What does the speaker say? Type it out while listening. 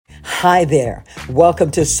Hi there. Welcome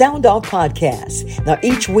to Sound Off Podcast. Now,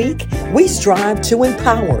 each week, we strive to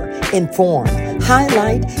empower, inform,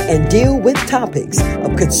 highlight, and deal with topics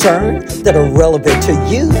of concern that are relevant to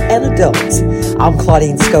youth and adults. I'm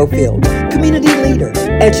Claudine Schofield, community leader,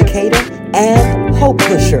 educator, and hope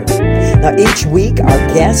pusher. Now, each week, our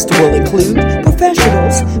guests will include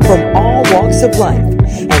professionals from all walks of life.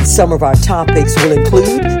 And some of our topics will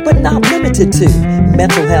include, but not limited to,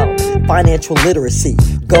 mental health, financial literacy,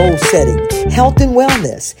 goal setting, health and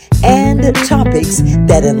wellness, and topics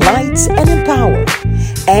that enlightens and empower.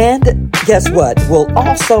 And guess what? We'll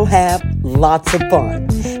also have lots of fun.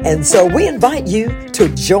 And so we invite you to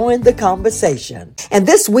join the conversation. And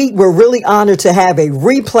this week, we're really honored to have a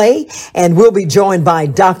replay, and we'll be joined by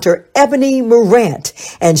Dr. Ebony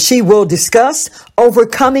Morant, and she will discuss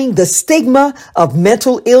overcoming the stigma of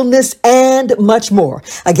mental illness and much more.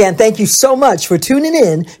 Again, thank you so much for tuning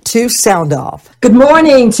in to Sound Off. Good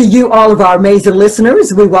morning to you, all of our amazing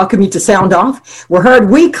listeners. We welcome you to Sound Off. We're heard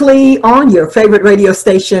weekly on your favorite radio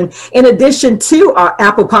station, in addition to our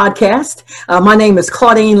Apple podcast. My name is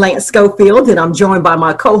Claudine Lance Schofield, and I'm joined by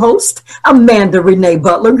my co-host, Amanda Renee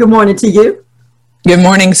Butler. Good morning to you. Good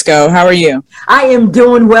morning, Sco. How are you? I am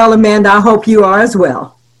doing well, Amanda. I hope you are as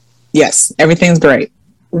well. Yes, everything's great.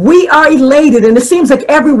 We are elated, and it seems like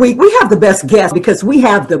every week we have the best guests because we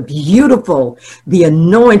have the beautiful, the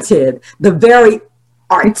anointed, the very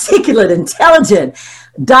articulate, intelligent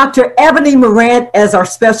Dr. Ebony Morant as our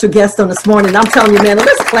special guest on this morning. I'm telling you, man,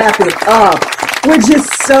 let's clap it up. We're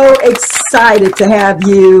just so excited to have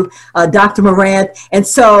you, Dr. Morant. And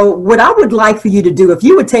so what I would like for you to do, if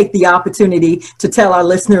you would take the opportunity to tell our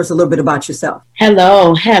listeners a little bit about yourself.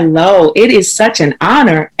 Hello. It is such an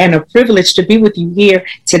honor and a privilege to be with you here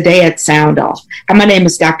today at Sound Off. And my name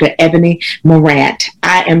is Dr. Ebony Morant.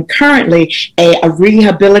 I am currently a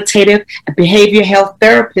rehabilitative behavior health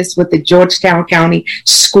therapist with the Georgetown County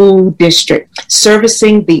School District,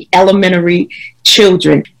 servicing the elementary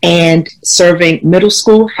children and serving middle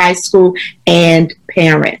school, high school, and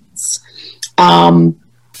parents.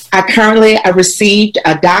 I received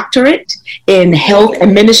a doctorate in health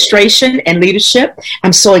administration and leadership.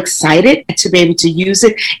 I'm so excited to be able to use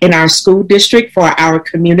it in our school district for our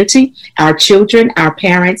community, our children, our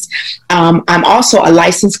parents. I'm also a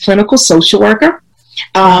licensed clinical social worker.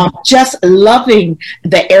 Just loving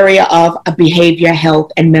the area of behavior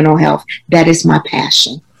health and mental health. That is my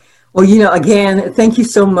passion. Well, you know, again, thank you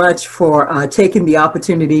so much for taking the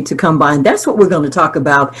opportunity to come by. And that's what we're going to talk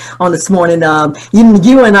about on this morning.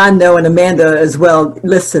 You and I know, and Amanda as well,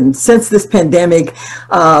 listen, since this pandemic,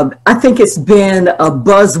 I think it's been a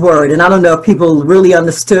buzzword. And I don't know if people really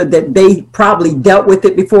understood that they probably dealt with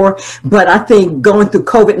it before. But I think going through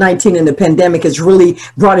COVID-19 and the pandemic has really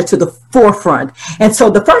brought it to the forefront. And so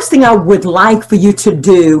the first thing I would like for you to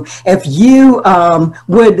do, if you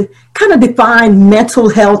would kind of define mental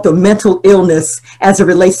health or mental illness as it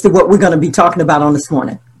relates to what we're going to be talking about on this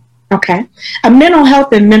morning. Okay. Mental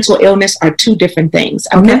health and mental illness are two different things.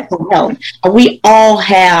 Mental health, we all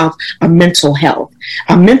have a mental health.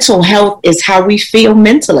 Mental health is how we feel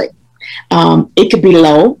mentally. It could be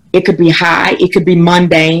low, it could be high, it could be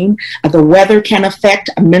mundane. The weather can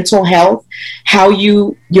affect mental health, how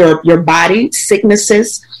your body,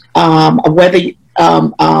 sicknesses, whether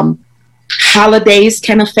holidays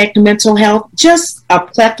can affect mental health. Just a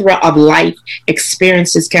plethora of life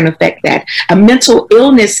experiences can affect that. A mental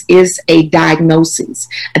illness is a diagnosis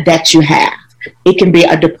that you have. It can be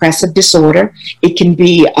a depressive disorder. It can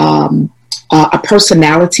be a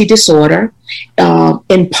personality disorder,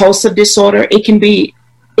 impulsive disorder. It can be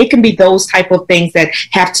those type of things that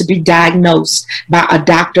have to be diagnosed by a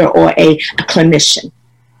doctor or a clinician.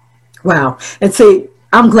 Wow. And see,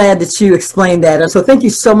 I'm glad that you explained that. And so thank you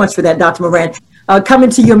so much for that, Dr. Morant. Coming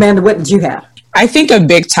to you, Amanda, what did you have? I think a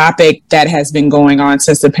big topic that has been going on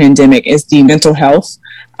since the pandemic is the mental health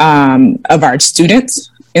of our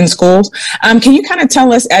students in schools. Can you kind of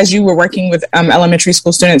tell us, as you were working with elementary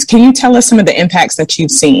school students, can you tell us some of the impacts that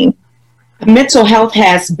you've seen? Mental health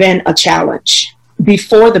has been a challenge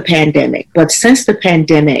before the pandemic, but since the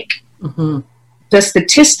pandemic, the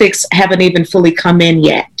statistics haven't even fully come in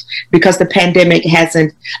yet because the pandemic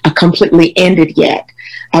hasn't completely ended yet.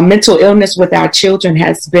 Mental illness with our children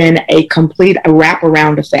has been a complete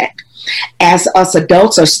wraparound effect. As us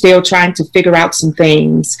adults are still trying to figure out some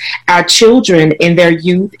things, our children in their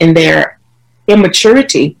youth, in their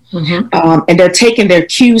immaturity, and they're taking their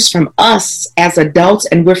cues from us as adults,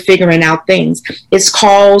 and we're figuring out things. It's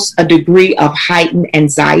caused a degree of heightened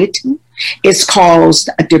anxiety. It's caused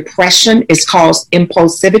a depression. It's caused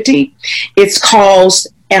impulsivity. It's caused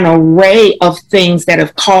an array of things that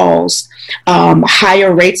have caused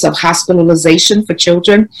higher rates of hospitalization for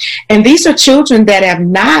children. And these are children that have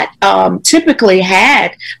not typically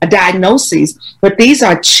had a diagnosis, but these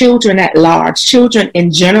are children at large, children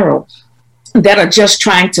in general, that are just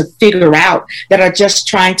trying to figure out, that are just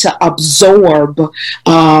trying to absorb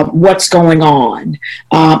what's going on,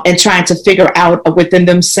 and trying to figure out within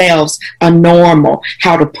themselves a normal,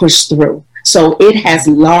 how to push through. So it has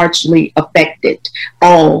largely affected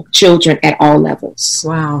all children at all levels.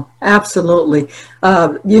 Wow, absolutely.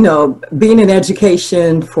 Being in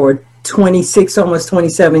education for 26, almost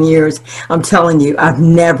 27 years, I'm telling you, I've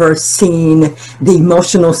never seen the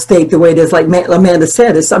emotional state the way it is. Like Amanda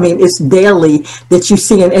said, it's daily that you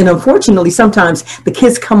see. And unfortunately, sometimes the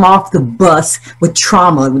kids come off the bus with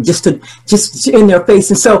trauma just in their face.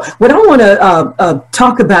 And so what I want to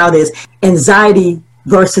talk about is anxiety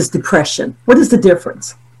versus depression. What is the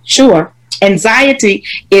difference? Sure. Anxiety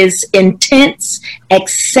is intense,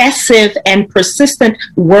 excessive, and persistent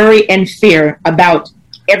worry and fear about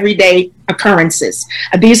everyday occurrences.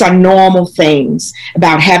 These are normal things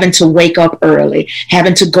about having to wake up early,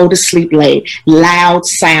 having to go to sleep late, loud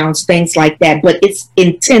sounds, things like that. But it's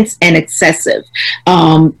intense and excessive.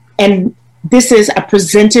 And this is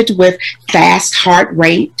presented with fast heart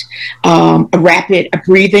rate, rapid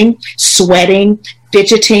breathing, sweating,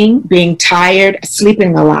 fidgeting, being tired,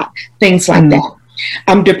 sleeping a lot, things like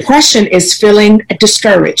that. Depression is feeling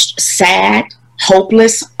discouraged, sad,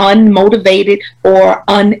 hopeless, unmotivated, or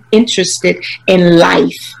uninterested in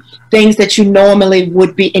life. Things that you normally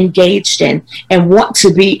would be engaged in and want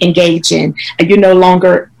to be engaged in, and you're no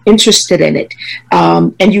longer interested in it.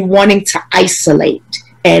 And you wanting to isolate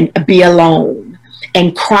and be alone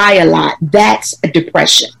and cry a lot. That's a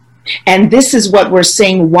depression. And this is what we're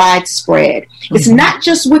seeing widespread. It's not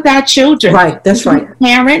just with our children. Right, that's right. With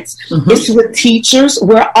parents, it's with teachers.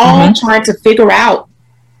 We're all trying to figure out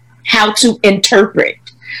how to interpret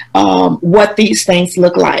what these things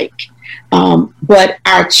look like. But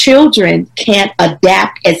our children can't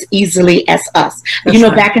adapt as easily as us. That's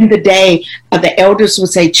right. Back in the day, the elders would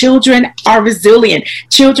say, children are resilient.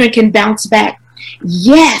 Children can bounce back.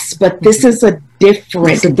 Yes, but this is a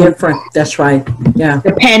different. That's right. Yeah.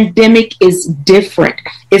 The pandemic is different.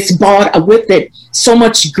 It's brought with it so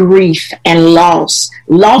much grief and loss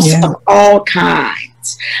of all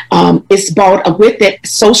kinds. It's brought with it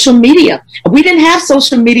social media. We didn't have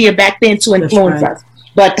social media back then to influence us,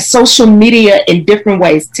 but social media in different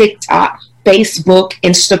ways, TikTok, Facebook,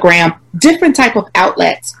 Instagram, different type of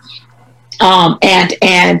outlets.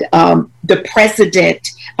 And the president,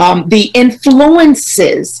 the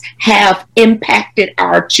influences have impacted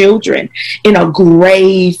our children in a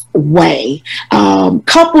grave way,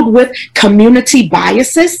 coupled with community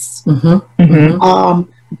biases,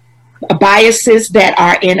 biases that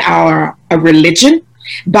are in our religion,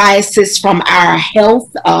 biases from our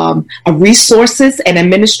health resources and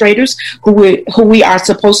administrators who we are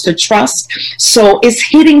supposed to trust. So it's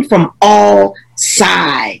hitting from all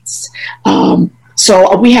sides.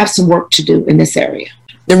 So we have some work to do in this area.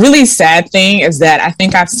 The really sad thing is that I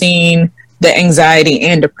think I've seen the anxiety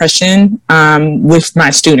and depression with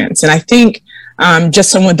my students. And I think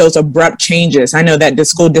just some of those abrupt changes. I know that the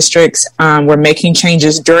school districts were making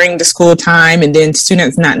changes during the school time, and then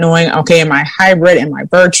students not knowing, okay, am I hybrid? Am I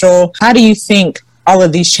virtual? How do you think all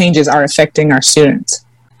of these changes are affecting our students?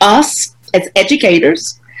 Us as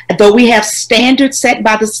educators, though we have standards set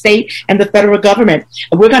by the state and the federal government,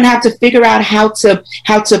 we're going to have to figure out how to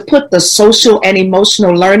put the social and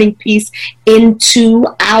emotional learning piece into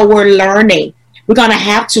our learning. We're going to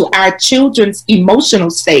have to. Our children's emotional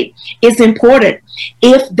state is important.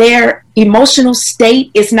 If their emotional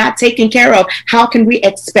state is not taken care of, how can we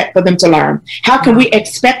expect for them to learn? How can we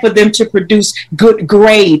expect for them to produce good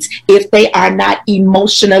grades if they are not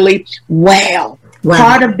emotionally well? Wow.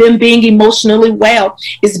 Part of them being emotionally well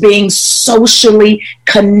is being socially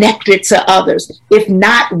connected to others. If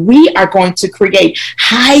not, we are going to create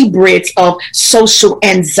hybrids of social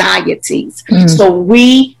anxieties. So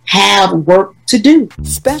we have work to do.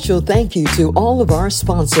 Special thank you to all of our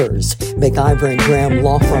sponsors: McIver and Graham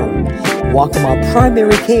Law Firm, Waccamaw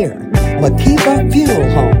Primary Care, Makiva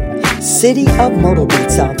Funeral Home, City of Myrtle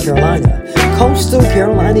Beach, South Carolina, Coastal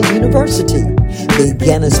Carolina University,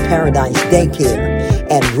 Beginner's Paradise Daycare,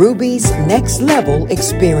 and Ruby's Next Level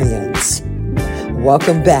Experience.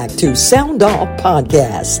 Welcome back to Sound Off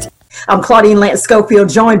Podcast. I'm Claudine Lance Schofield,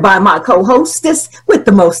 joined by my co-hostess with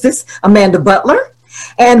the mostest, Amanda Butler.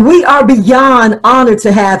 And we are beyond honored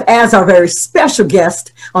to have as our very special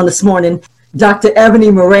guest on this morning, Dr.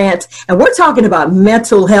 Ebony Morant, and we're talking about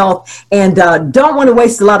mental health and don't want to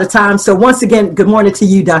waste a lot of time. So once again, good morning to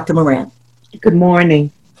you, Dr. Morant. Good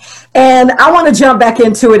morning. And I want to jump back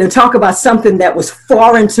into it and talk about something that was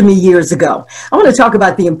foreign to me years ago. I want to talk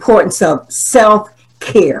about the importance of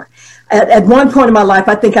self-care. At one point in my life,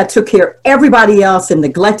 I think I took care of everybody else and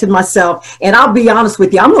neglected myself. And I'll be honest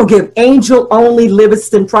with you, I'm going to give Angel Only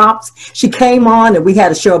Livingston props. She came on and we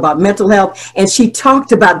had a show about mental health, and she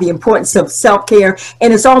talked about the importance of self-care.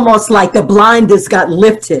 And it's almost like the blinders got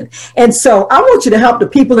lifted. And so I want you to help the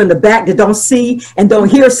people in the back that don't see and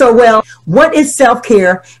don't hear so well. What is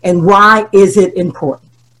self-care and why is it important?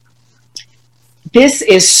 This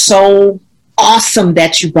is so awesome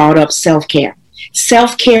that you brought up self-care.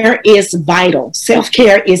 Self-care is vital.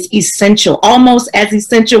 Self-care is essential, almost as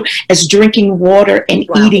essential as drinking water and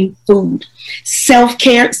eating food.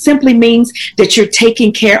 Self-care simply means that you're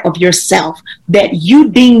taking care of yourself, that you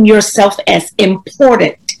deem yourself as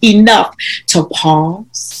important enough to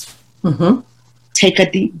pause, take a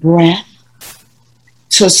deep breath,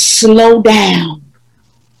 to slow down,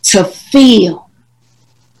 to feel,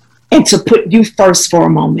 and to put you first for a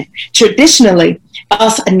moment. Traditionally,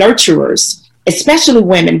 us nurturers, especially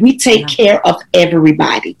women, we take care of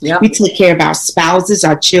everybody. We take care of our spouses,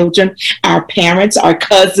 our children, our parents, our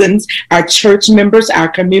cousins, our church members, our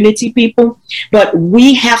community people. But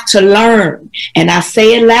we have to learn, and I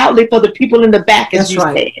say it loudly for the people in the back, as you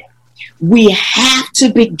said, we have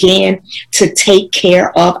to begin to take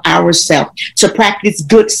care of ourselves, to practice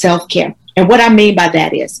good self-care. And what I mean by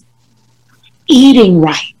that is eating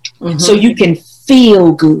right, so you can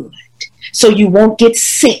feel good, so you won't get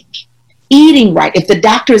sick. Eating right. If the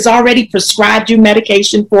doctor has already prescribed you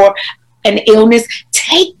medication for an illness,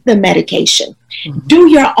 take the medication. Do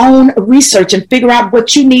your own research and figure out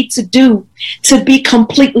what you need to do to be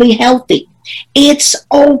completely healthy. It's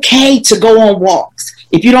okay to go on walks.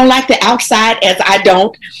 If you don't like the outside, as I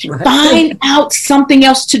don't, find out something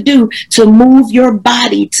else to do to move your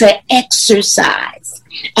body, to exercise.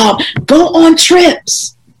 Go on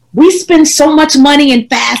trips. We spend so much money in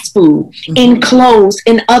fast food, in clothes,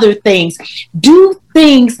 in other things. Do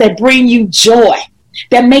things that bring you joy,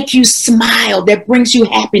 that make you smile, that brings you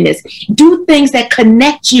happiness. Do things that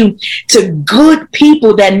connect you to good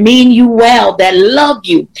people that mean you well, that love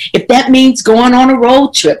you. If that means going on a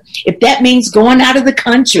road trip, if that means going out of the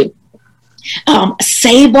country,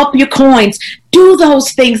 save up your coins. Do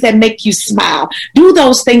those things that make you smile. Do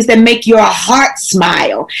those things that make your heart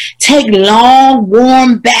smile. Take long,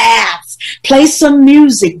 warm baths. Play some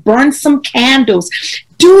music. Burn some candles.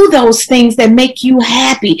 Do those things that make you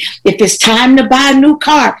happy. If it's time to buy a new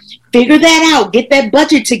car, figure that out. Get that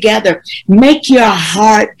budget together. Make your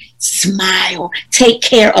heart smile. Take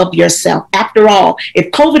care of yourself. After all, if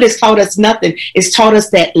COVID has taught us nothing, it's taught us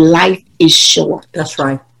that life is short. That's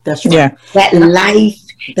right. That's right. Yeah. That life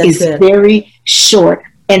is very short,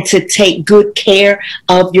 and to take good care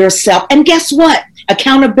of yourself. And guess what?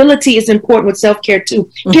 Accountability is important with self-care too.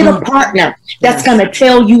 Get a partner that's going to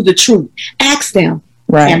tell you the truth. Ask them,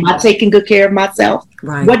 am I taking good care of myself?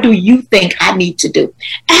 What do you think I need to do?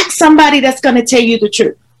 Ask somebody that's going to tell you the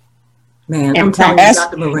truth. Man, I'm telling you,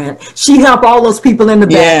 Dr. Morant, she helped all those people in the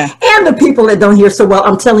back and the people that don't hear so well.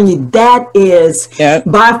 I'm telling you, that is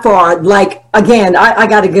by far, like, again, I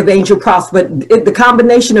got to give Angel props, but the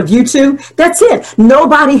combination of you two, that's it.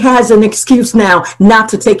 Nobody has an excuse now not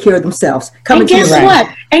to take care of themselves. And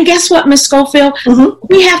guess what, Ms. Schofield?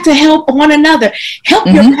 We have to help one another. Help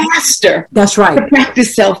your pastor. That's right. To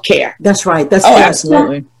practice self-care. That's right. That's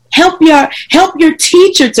absolutely. Help your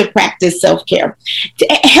teacher to practice self-care.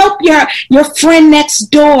 Help your friend next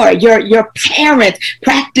door, your parents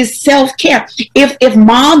practice self-care. If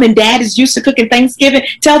mom and dad is used to cooking Thanksgiving,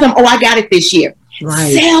 tell them, I got it this year.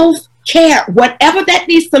 Self-care, whatever that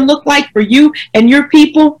needs to look like for you and your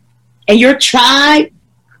people and your tribe,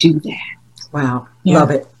 do that. Wow.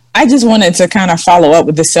 Love it. I just wanted to kind of follow up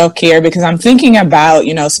with the self-care because I'm thinking about,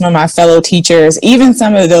 some of my fellow teachers, even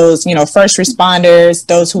some of those, first responders,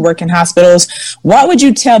 those who work in hospitals. What would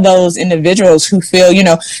you tell those individuals who feel,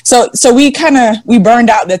 so we burned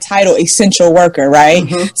out the title essential worker, right?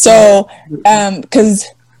 So, because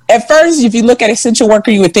at first, if you look at essential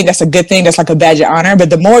worker, you would think that's a good thing. That's like a badge of honor. But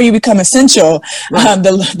the more you become essential,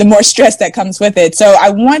 the more stress that comes with it. So I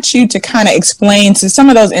want you to kind of explain to some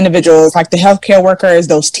of those individuals, like the healthcare workers,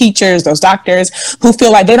 those teachers, those doctors who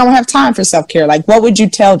feel like they don't have time for self-care. Like, what would you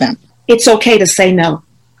tell them? It's okay to say no.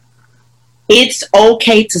 It's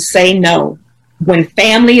okay to say no. When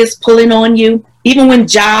family is pulling on you, Even when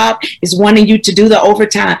job is wanting you to do the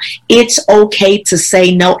overtime, it's okay to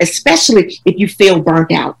say no, especially if you feel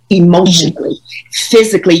burnt out emotionally,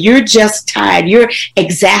 physically. You're just tired. You're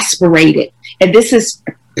exasperated. And this is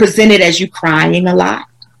presented as you crying a lot.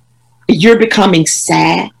 You're becoming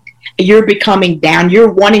sad. You're becoming down.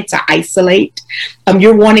 You're wanting to isolate.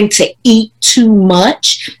 You're wanting to eat too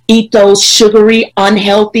much. Eat those sugary,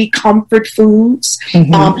 unhealthy comfort foods.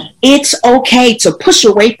 It's okay to push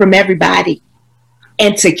away from everybody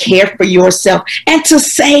and to care for yourself and to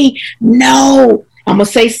say no. I'm going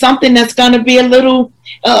to say something that's going to be a little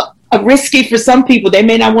risky for some people. They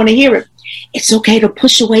may not want to hear it. It's okay to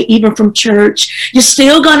push away even from church. You're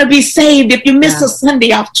still going to be saved if you miss a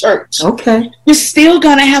Sunday off church. Okay. You're still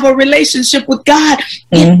going to have a relationship with God.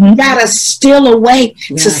 You got to steal away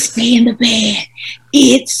to stay in the bed.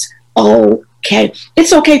 It's okay.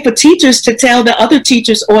 It's okay for teachers to tell the other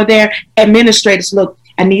teachers or their administrators, look,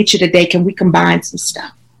 I need you today. Can we combine some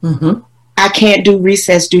stuff? I can't do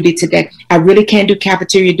recess duty today. I really can't do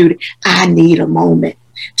cafeteria duty. I need a moment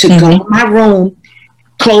to go in my room,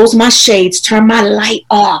 close my shades, turn my light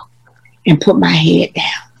off, and put my head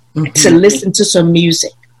down to listen to some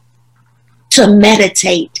music, to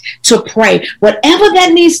meditate, to pray. Whatever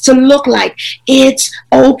that needs to look like, it's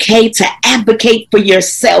okay to advocate for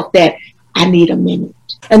yourself that I need a minute.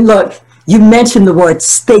 And look, you mentioned the word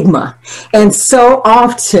stigma, and so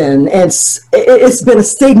often it's been a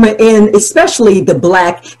stigma in especially the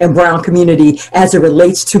Black and brown community as it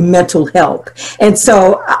relates to mental health. And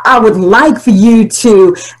so I would like for you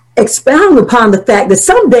to expound upon the fact that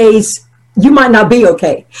some days you might not be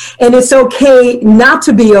okay, and it's okay not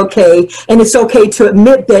to be okay, and it's okay to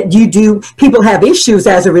admit that people have issues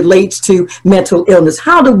as it relates to mental illness.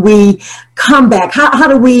 How do we come back? How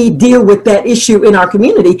do we deal with that issue in our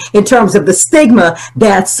community in terms of the stigma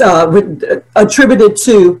that's attributed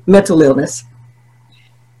to mental illness?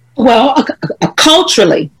 Well,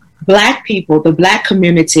 culturally, Black people, the Black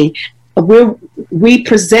community, we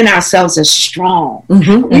present ourselves as strong.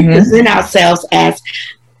 We present ourselves as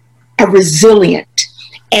resilient,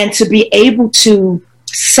 and to be able to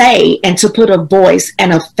say and to put a voice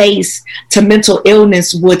and a face to mental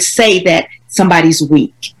illness would say that somebody's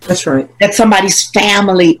weak. That's right. That somebody's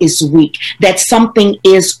family is weak, that something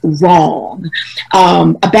is wrong.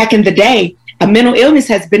 Back in the day, a mental illness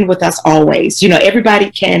has been with us always. You know, everybody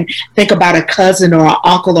can think about a cousin or an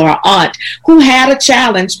uncle or an aunt who had a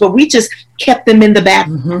challenge, but we just kept them in the back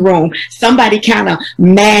room. Somebody kind of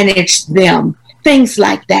managed them, things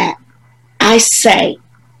like that. I say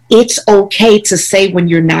it's okay to say when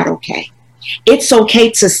you're not okay. It's okay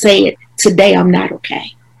to say it. Today, I'm not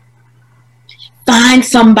okay. Find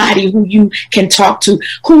somebody who you can talk to,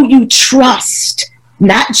 who you trust,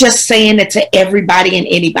 not just saying it to everybody and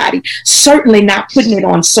anybody, certainly not putting it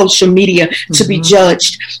on social media to be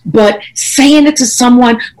judged, but saying it to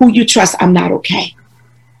someone who you trust. I'm not okay.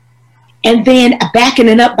 And then backing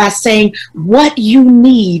it up by saying what you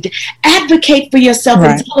need. Advocate for yourself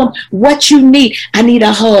and tell them what you need. I need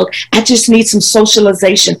a hug. I just need some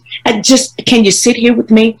socialization. Can you sit here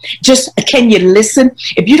with me? Can you listen?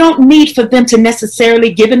 If you don't need for them to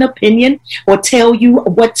necessarily give an opinion or tell you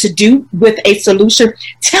what to do with a solution,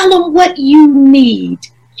 tell them what you need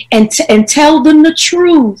and tell them the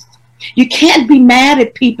truth. You can't be mad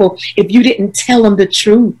at people if you didn't tell them the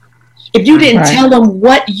truth. If you didn't tell them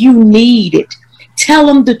what you needed, tell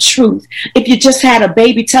them the truth. If you just had a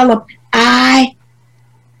baby, tell them,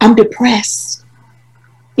 I'm depressed.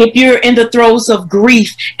 If you're in the throes of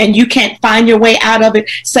grief and you can't find your way out of it,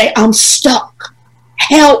 say, I'm stuck.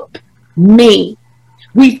 Help me.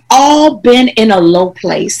 We've all been in a low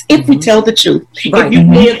place, if we tell the truth. If you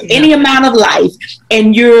live any amount of life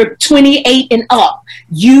and you're 28 and up,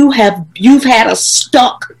 you've had a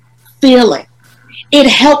stuck feeling. It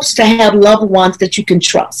helps to have loved ones that you can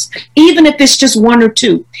trust. Even if it's just one or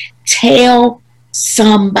two, tell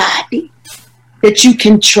somebody that you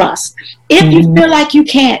can trust. If you feel like you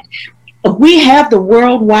can't, we have the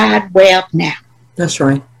World Wide Web now. That's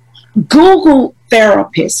right. Google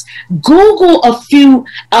therapists. Google a few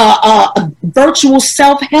virtual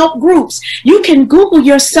self-help groups. You can Google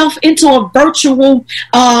yourself into a virtual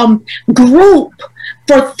group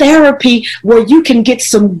for therapy where you can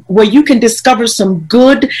discover some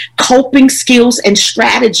good coping skills and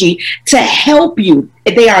strategy to help you.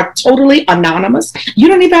 They are totally anonymous. You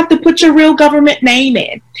don't even have to put your real government name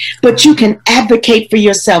in, but you can advocate for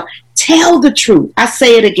yourself. Tell the truth. I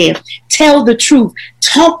say it again. Tell the truth.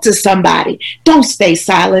 Talk to somebody. Don't stay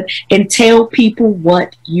silent, and tell people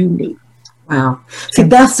what you need. Wow. See,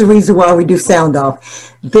 that's the reason why we do Sound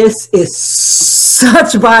Off. This is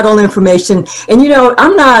such vital information. And, you know,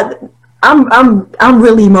 I'm not I'm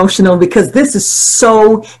really emotional because this is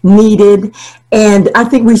so needed. And I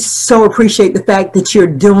think we so appreciate the fact that you're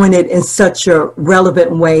doing it in such a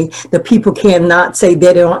relevant way that people cannot say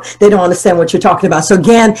they don't understand what you're talking about. So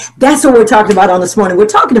again, that's what we're talking about on this morning. We're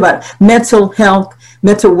talking about mental health,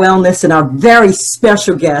 mental wellness, and our very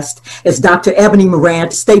special guest is Dr. Ebony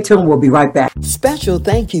Morant. Stay tuned. We'll be right back. Special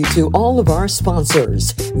thank you to all of our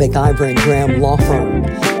sponsors: McIver and Graham Law Firm,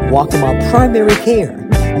 Waccamaw Primary Care,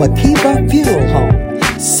 Makiba Funeral Home,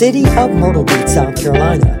 City of Myrtle Beach, South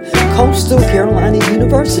Carolina, Coastal Carolina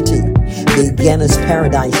University, Beginner's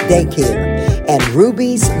Paradise Daycare, and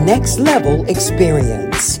Ruby's Next Level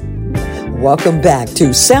Experience. Welcome back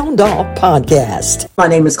to Sound Off Podcast. My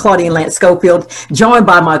name is Claudine Lance Schofield, joined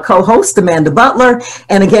by my co-host, Amanda Butler.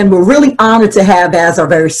 And again, we're really honored to have as our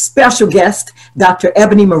very special guest, Dr.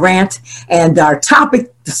 Ebony Morant. And our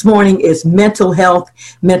topic this morning is mental health,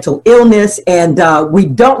 mental illness. And we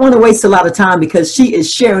don't want to waste a lot of time because she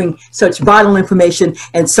is sharing such vital information.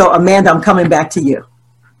 And so, Amanda, I'm coming back to you.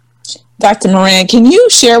 Dr. Morant, can you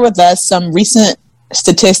share with us some recent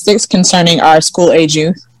statistics concerning our school-age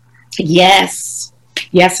youth? Yes,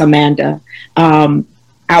 Amanda.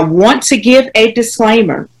 I want to give a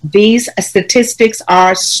disclaimer. These statistics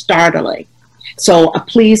are startling. So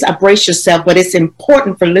please brace yourself, but it's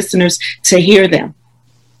important for listeners to hear them.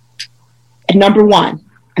 Number one,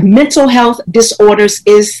 mental health disorders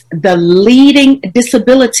is the leading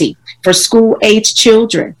disability for school-age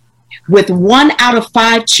children, with 1 out of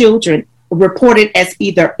 5 children reported as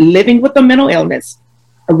either living with a mental illness,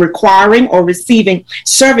 requiring or receiving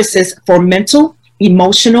services for mental,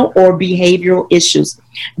 emotional, or behavioral issues.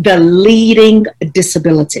 The leading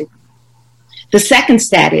disability. The second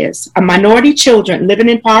stat is minority children living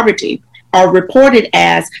in poverty are reported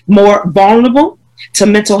as more vulnerable to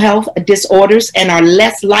mental health disorders and are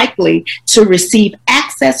less likely to receive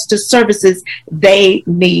access to services they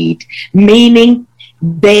need, meaning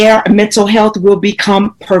their mental health will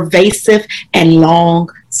become pervasive and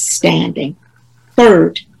long-standing.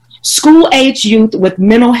 Third, school-age youth with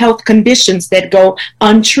mental health conditions that go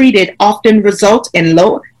untreated often result in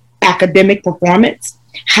low academic performance,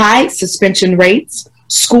 high suspension rates,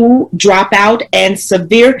 school dropout, and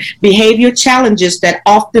severe behavior challenges that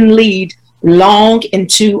often lead long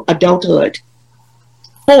into adulthood.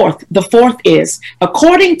 The fourth is,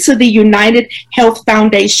 according to the United Health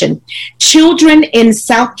Foundation, children in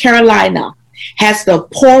South Carolina has the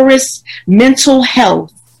poorest mental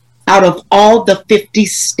health out of all the 50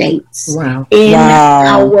 states in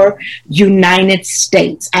our United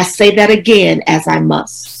States. I say that again as I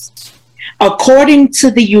must. According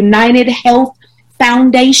to the United Health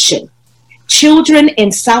Foundation, children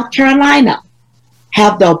in South Carolina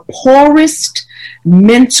have the poorest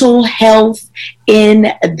mental health in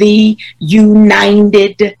the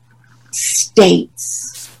United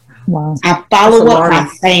States. Wow. I follow up by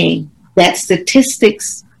saying that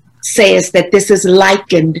statistics says that this is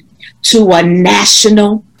likened to a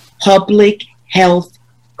national public health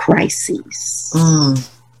crisis.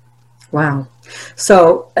 Wow.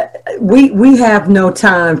 So we have no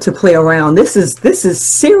time to play around. This is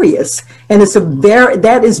serious, and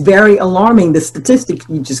that is very alarming, the statistic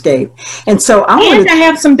you just gave. And so I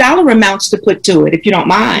have some dollar amounts to put to it, if you don't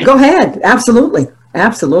mind. Go ahead. Absolutely.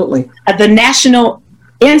 The National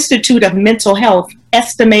Institute of Mental Health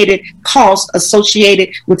estimated costs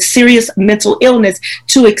associated with serious mental illness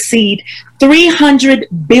to exceed $300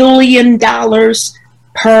 billion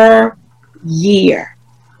per year.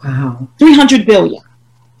 Wow. $300 billion.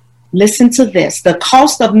 Listen to this. The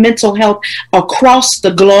cost of mental health across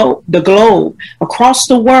the globe, across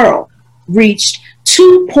the world, reached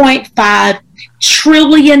 $2.5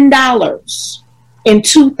 trillion in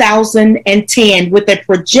 2010, with a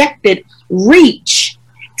projected reach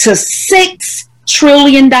to $6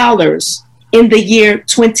 trillion in the year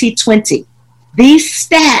 2020. These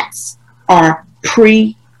stats are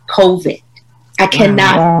pre-COVID. I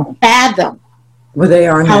cannot fathom where they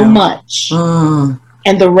are how now. Much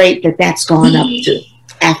and the rate that's gone up to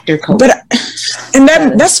after COVID.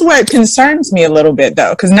 That's what concerns me a little bit,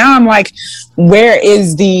 though, because now I'm like, where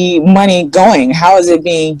is the money going? How is it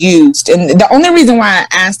being used? And the only reason why I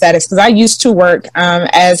asked that is because I used to work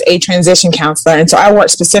as a transition counselor, and so I work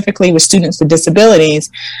specifically with students with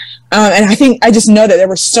disabilities. And I just know that there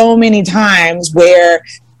were so many times where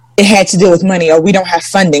it had to deal with money, or we don't have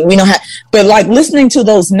funding, but like listening to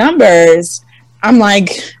those numbers, I'm like,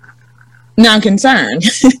 now I'm concerned.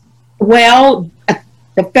 Well,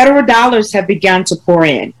 the federal dollars have begun to pour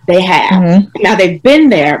in. They have. Mm-hmm. Now, they've been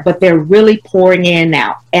there, but they're really pouring in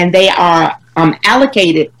now. And they are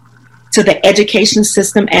allocated to the education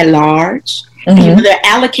system at large And they're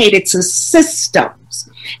allocated to systems,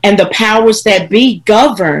 and the powers that be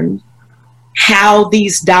govern how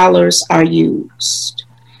these dollars are used.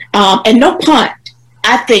 And no punt,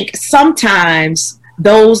 I think sometimes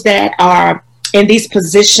those that are in these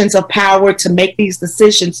positions of power to make these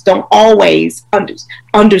decisions don't always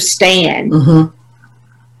understand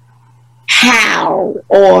how,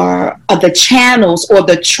 or the channels or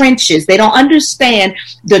the trenches. They don't understand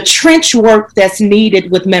the trench work that's needed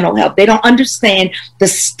with mental health. They don't understand the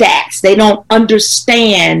stats. They don't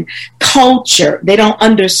understand culture. They don't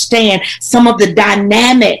understand some of the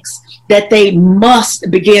dynamics that they must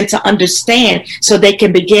begin to understand so they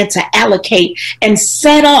can begin to allocate and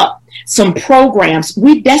set up some programs.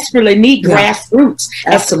 We desperately need grassroots,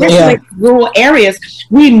 especially in rural areas.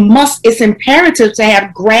 It's imperative to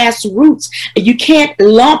have grassroots. You can't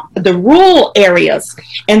lump the rural areas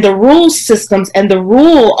and the rural systems and the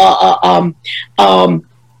rural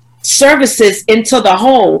services into the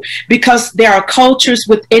whole, because there are cultures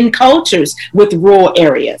within cultures with rural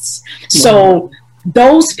areas. So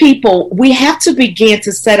those people, we have to begin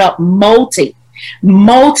to set up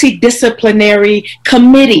multidisciplinary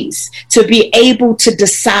committees to be able to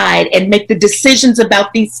decide and make the decisions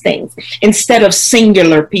about these things, instead of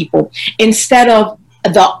singular people, instead of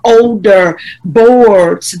the older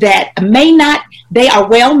boards that they are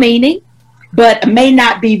well-meaning, but may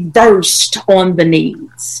not be versed on the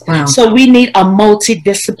needs. So we need a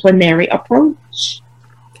multidisciplinary approach.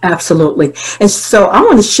 Absolutely. And so I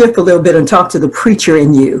want to shift a little bit and talk to the preacher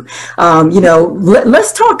in you.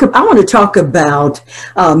 Let's talk. I want to talk about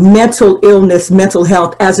mental illness, mental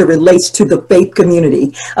health as it relates to the faith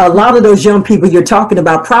community. A lot of those young people you're talking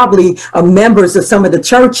about probably are members of some of the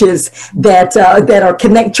churches that are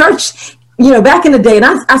church. Back in the day, and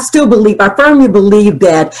I firmly believe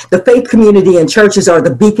that the faith community and churches are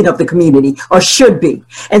the beacon of the community, or should be.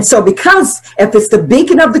 And so because if it's the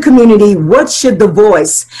beacon of the community, what should the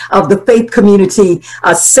voice of the faith community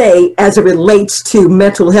say as it relates to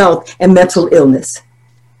mental health and mental illness?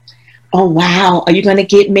 Oh, wow. Are you going to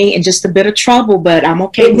get me in just a bit of trouble? But I'm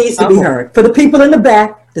okay. It needs to be heard. For the people in the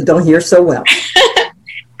back that don't hear so well.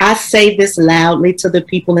 I say this loudly to the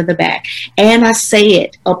people in the back, and I say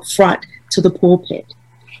it up front to the pulpit.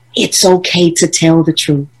 It's okay to tell the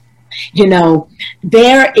truth.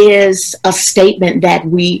 There is a statement that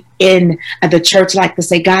we in the church like to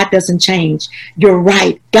say, God doesn't change. You're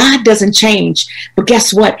right. God doesn't change. But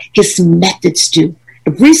guess what? His methods do.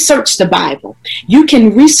 Research the Bible. You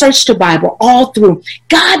can research the Bible all through.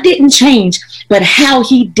 God didn't change, but how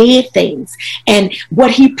he did things and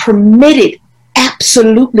what he permitted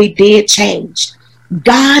absolutely did change.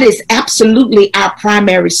 God is absolutely our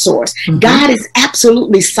primary source. God is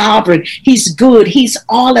absolutely sovereign. He's good. He's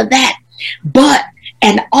all of that. But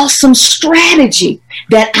an awesome strategy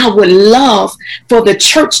that I would love for the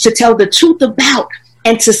church to tell the truth about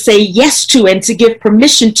and to say yes to and to give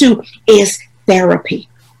permission to is therapy.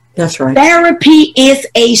 That's right. Therapy is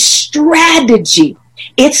a strategy.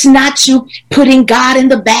 It's not you putting God in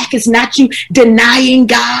the back. It's not you denying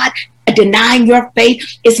God, denying your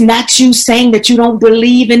faith. It's not you saying that you don't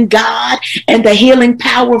believe in God and the healing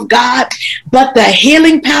power of God, but the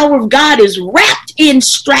healing power of God is wrapped in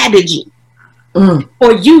strategy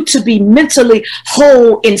for you to be mentally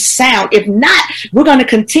whole and sound. If not, we're going to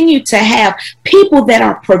continue to have people that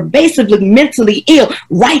are pervasively mentally ill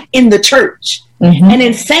right in the church. And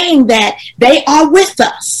in saying that, they are with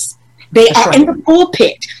us. They are in the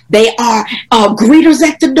pulpit. They are greeters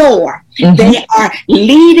at the door. They are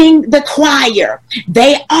leading the choir.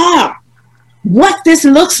 They are what this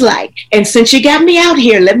looks like. And since you got me out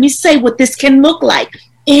here, let me say what this can look like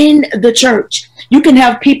in the church. You can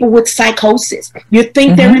have people with psychosis. You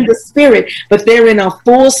think they're in the spirit, but they're in a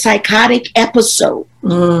full psychotic episode.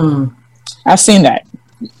 I've seen that.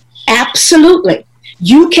 Absolutely.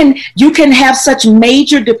 You can have such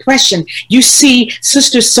major depression. You see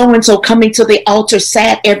Sister So-and-so coming to the altar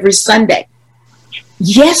sad every Sunday.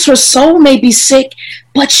 Yes, her soul may be sick,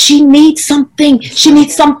 but she needs something. She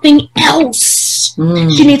needs something else.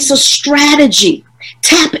 She needs a strategy.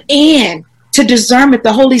 Tap in to discernment.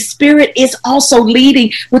 The Holy Spirit is also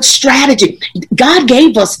leading with strategy. God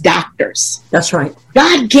gave us doctors. That's right.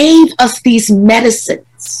 God gave us these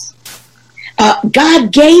medicines.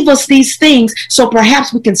 God gave us these things so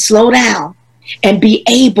perhaps we can slow down and be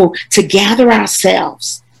able to gather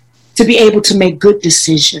ourselves, to be able to make good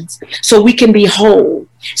decisions, so we can be whole.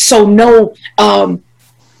 So no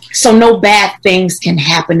bad things can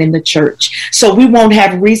happen in the church. So we won't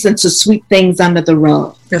have reason to sweep things under the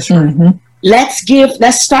rug. That's right.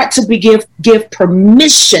 Let's start to give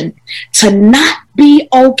permission to not be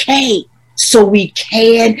okay so we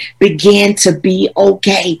can begin to be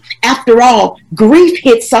okay. After all, grief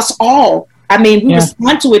hits us all. I mean, we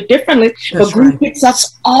respond to it differently, but grief hits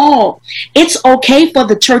us all. It's okay for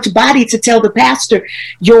the church body to tell the pastor,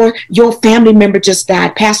 your family member just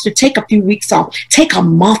died. Pastor, take a few weeks off. Take a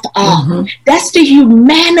month off. That's the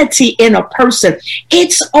humanity in a person.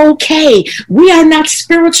 It's okay. We are not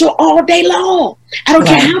spiritual all day long. I don't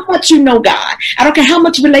care how much you know God. I don't care how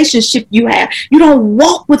much relationship you have. You don't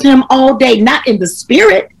walk with him all day, not in the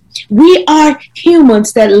spirit. We are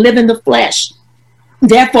humans that live in the flesh.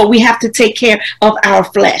 Therefore, we have to take care of our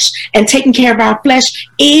flesh. And taking care of our flesh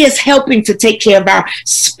is helping to take care of our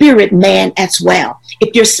spirit man as well.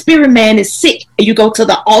 If your spirit man is sick, you go to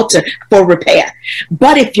the altar for repair.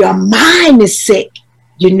 But if your mind is sick,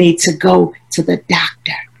 you need to go to the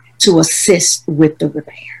doctor to assist with the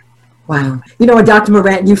repair. Wow. You know what, Dr.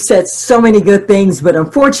 Morant, you've said so many good things, but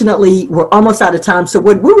unfortunately, we're almost out of time. So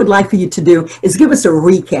what we would like for you to do is give us a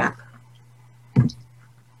recap.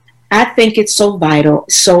 I think it's so vital,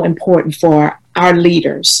 so important for our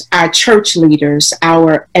leaders, our church leaders,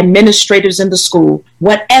 our administrators in the school,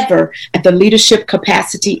 whatever the leadership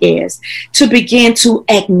capacity is, to begin to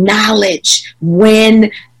acknowledge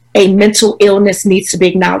when a mental illness needs to be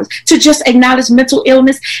acknowledged, to just acknowledge mental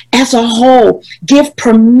illness as a whole, give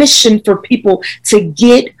permission for people to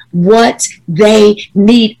get what they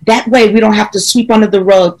need. That way we don't have to sweep under the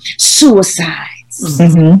rug suicide.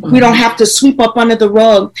 We don't have to sweep up under the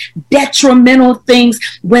rug detrimental things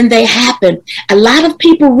when they happen. A lot of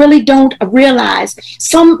people really don't realize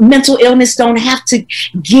some mental illness don't have to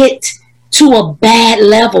get to a bad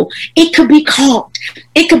level. It could be caught.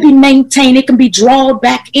 It could be maintained. It can be drawn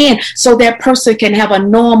back in so that person can have a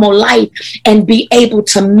normal life and be able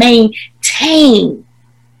to maintain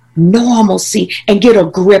normalcy and get a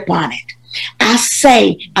grip on it. I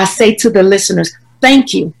say to the listeners,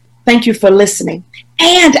 thank you. Thank you for listening.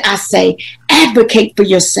 And I say, advocate for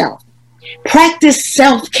yourself. Practice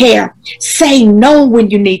self-care. Say no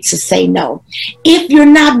when you need to say no. If you're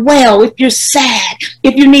not well, if you're sad,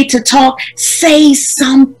 if you need to talk, say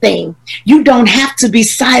something. You don't have to be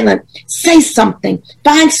silent. Say something.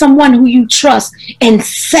 Find someone who you trust and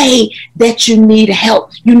say that you need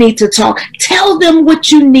help. You need to talk. Tell them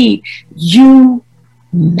what you need. You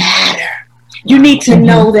matter. You need to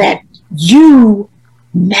know that you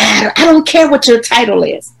matter. I don't care what your title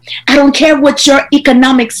is. I don't care what your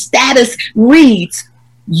economic status reads.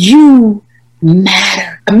 You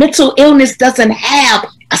matter. A mental illness doesn't have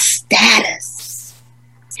a status.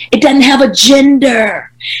 It doesn't have a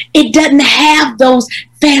gender. It doesn't have those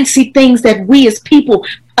fancy things that we as people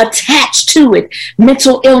attach to it.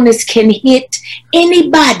 Mental illness can hit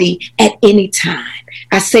anybody at any time.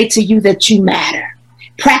 I say to you that you matter.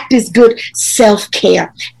 Practice good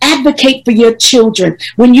self-care. Advocate for your children.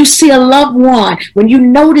 When you see a loved one, when you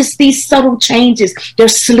notice these subtle changes, they're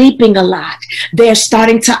sleeping a lot. They're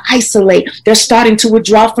starting to isolate. They're starting to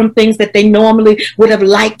withdraw from things that they normally would have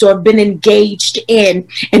liked or been engaged in.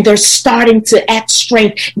 And they're starting to act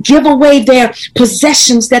strange, give away their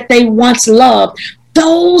possessions that they once loved.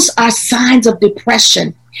 Those are signs of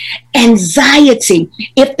depression, anxiety,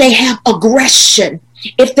 if they have aggression,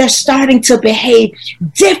 if they're starting to behave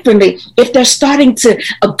differently, if they're starting to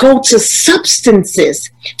go to substances,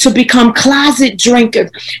 to become closet drinkers,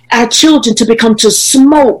 our children to become to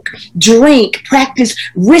smoke, drink, practice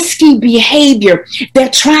risky behavior, they're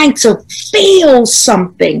trying to feel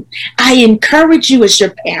something. I encourage you as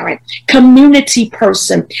your parent, community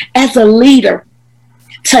person, as a leader,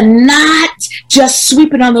 to not just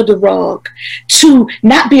sweep it under the rug, to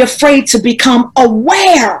not be afraid to become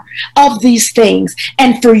aware of these things.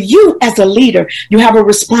 And for you as a leader, you have a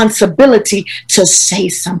responsibility to say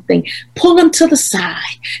something. Pull them to the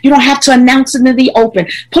side. You don't have to announce it in the open.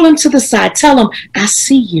 Pull them to the side. Tell them, I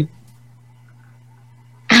see you.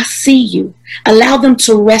 I see you. Allow them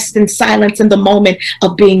to rest in silence in the moment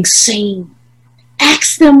of being seen.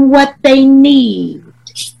 Ask them what they need.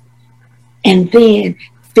 And then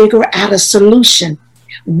figure out a solution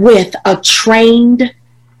with a trained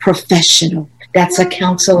professional. That's a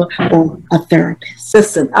counselor or a therapist.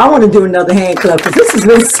 Listen, I want to do another hand clap because this has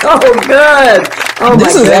been so good. Oh,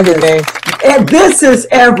 this is everything. And this is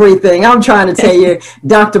everything. I'm trying to tell you,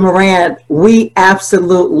 Dr. Morant, we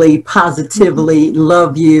absolutely, positively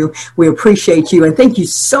love you. We appreciate you. And thank you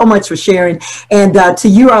so much for sharing. And to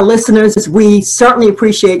you, our listeners, we certainly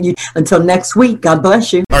appreciate you. Until next week, God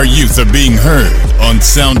bless you. Our youth are being heard on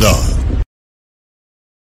Sound On.